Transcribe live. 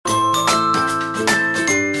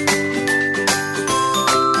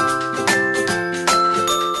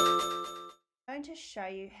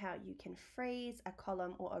you how you can freeze a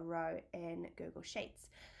column or a row in Google Sheets.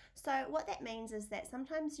 So what that means is that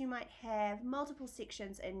sometimes you might have multiple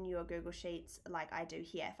sections in your Google Sheets like I do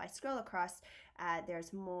here. If I scroll across,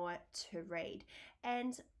 there's more to read.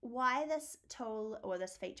 And why this tool or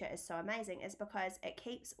this feature is so amazing is because it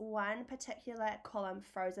keeps one particular column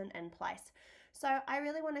frozen in place. So I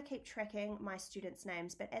really want to keep tracking my students'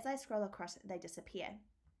 names, but as I scroll across, they disappear.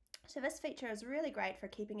 So this feature is really great for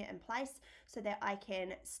keeping it in place so that I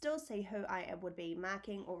can still see who I would be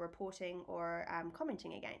marking or reporting or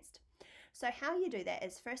commenting against. So how you do that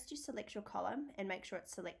is first you select your column and make sure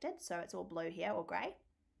it's selected, so it's all blue here or grey.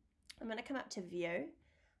 I'm going to come up to View,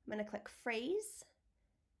 I'm going to click Freeze,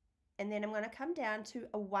 and then I'm going to come down to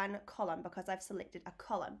a one column because I've selected a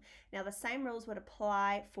column. Now the same rules would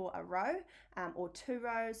apply for a row or two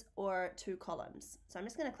rows or two columns. So I'm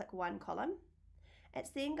just going to click one column.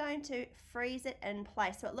 It's then going to freeze it in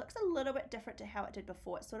place. So it looks a little bit different to how it did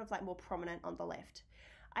before. It's sort of like more prominent on the left.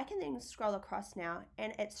 I can then scroll across now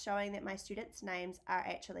and it's showing that my students' names are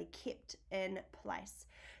actually kept in place.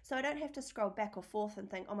 So I don't have to scroll back or forth and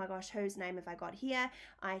think, oh my gosh, whose name have I got here?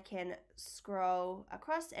 I can scroll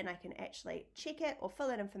across and I can actually check it or fill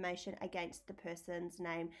that information against the person's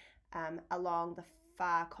name along the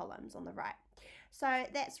far columns on the right. So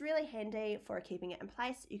that's really handy for keeping it in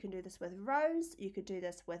place. You can do this with rows, you could do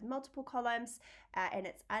this with multiple columns, and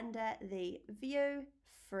it's under the View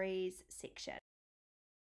Freeze section.